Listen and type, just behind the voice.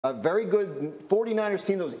A very good 49ers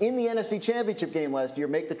team that was in the NFC Championship game last year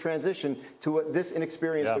make the transition to this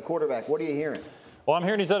inexperienced quarterback. What are you hearing? Well, I'm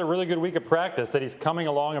hearing he's had a really good week of practice, that he's coming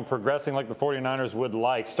along and progressing like the 49ers would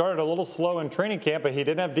like. Started a little slow in training camp, but he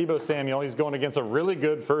didn't have Deebo Samuel. He's going against a really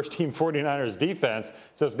good first-team 49ers defense,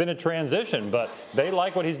 so it's been a transition. But they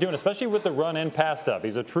like what he's doing, especially with the run and pass up.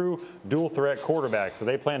 He's a true dual-threat quarterback, so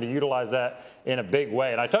they plan to utilize that in a big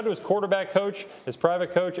way. And I talked to his quarterback coach, his private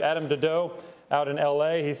coach, Adam Dedeaux, out in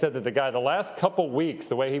L.A. He said that the last couple weeks,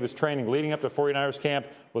 the way he was training leading up to 49ers camp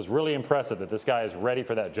was really impressive, that this guy is ready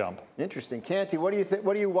for that jump. Interesting. Canty, what do you think?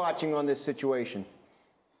 What are you watching on this situation?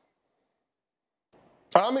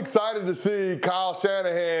 I'm excited to see Kyle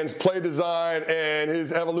Shanahan's play design and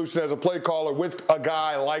his evolution as a play caller with a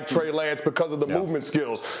guy like Trey Lance because of the movement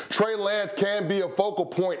skills. Trey Lance can be a focal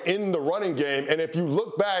point in the running game, and if you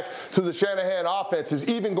look back to the Shanahan offenses,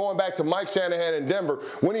 even going back to Mike Shanahan in Denver,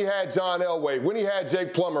 when he had John Elway, when he had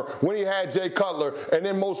Jake Plummer, when he had Jay Cutler, and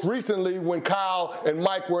then most recently when Kyle and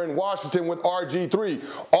Mike were in Washington with RG3,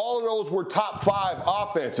 all of those were top 5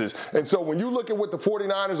 offenses. And so when you look at what the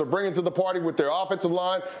 49ers are bringing to the party with their offensive line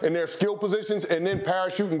and their skill positions, and then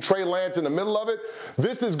parachuting Trey Lance in the middle of it,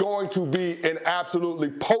 this is going to be an absolutely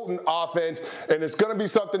potent offense, and it's going to be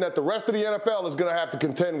something that the rest of the NFL is going to have to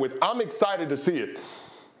contend with. I'm excited to see it.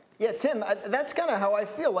 Yeah, Tim, that's kind of how I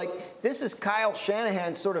feel. Like, this is Kyle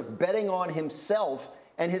Shanahan sort of betting on himself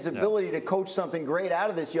and his ability to coach something great out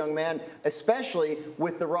of this young man, especially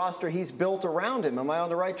with the roster he's built around him. Am I on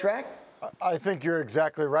the right track? I think you're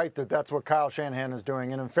exactly right that that's what Kyle Shanahan is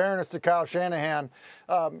doing. And in fairness to Kyle Shanahan,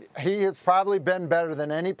 he has probably been better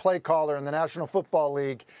than any play caller in the National Football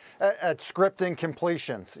League at scripting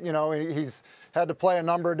completions. You know, he's had to play a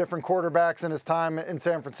number of different quarterbacks in his time in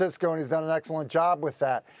San Francisco, and he's done an excellent job with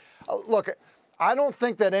that. Look, I don't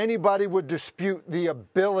think that anybody would dispute the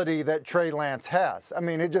ability that Trey Lance has. I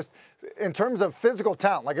mean, it just, in terms of physical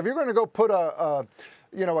talent, like if you're going to go put a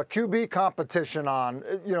QB competition on,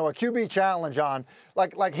 a QB challenge on,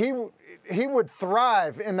 like he would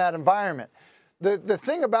thrive in that environment. The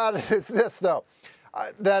thing about it is this, though,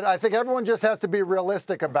 that I think everyone just has to be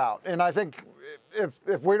realistic about. And I think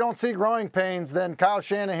if we don't see growing pains, then Kyle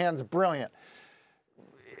Shanahan's brilliant.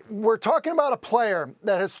 We're talking about a player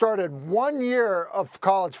that has started 1 year of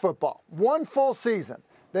college football, 1 full season.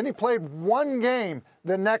 Then he played 1 game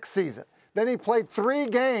the next season. Then he played 3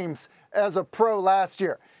 games as a pro last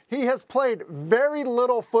year. He has played very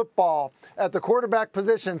little football at the quarterback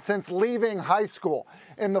position since leaving high school.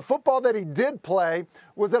 And the football that he did play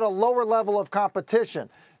was at a lower level of competition.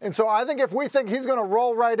 And so I think if we think he's going to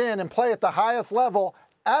roll right in and play at the highest level,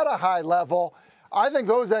 at a high level, I think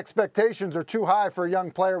those expectations are too high for a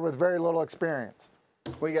young player with very little experience.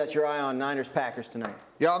 What do you got your eye on, Niners-Packers tonight?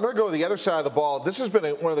 Yeah, I'm going to go to the other side of the ball. This has been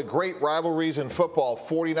one of the great rivalries in football,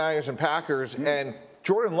 49ers and Packers, and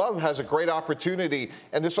Jordan Love has a great opportunity,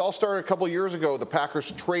 and this all started a couple years ago. The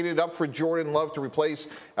Packers traded up for Jordan Love to replace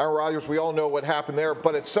Aaron Rodgers. We all know what happened there,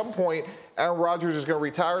 but at some point, Aaron Rodgers is going to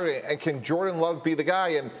retire, and can Jordan Love be the guy?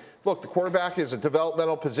 And look, the quarterback is a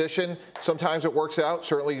developmental position. Sometimes it works out.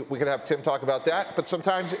 Certainly, we can have Tim talk about that, but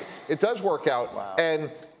sometimes it does work out. Wow.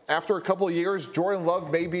 And after a couple of years, Jordan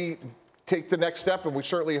Love maybe take the next step, and we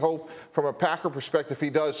certainly hope from a Packer perspective he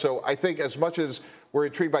does. So I think as much as we're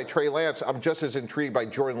intrigued by Trey Lance, I'm just as intrigued by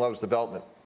Jordan Love's development.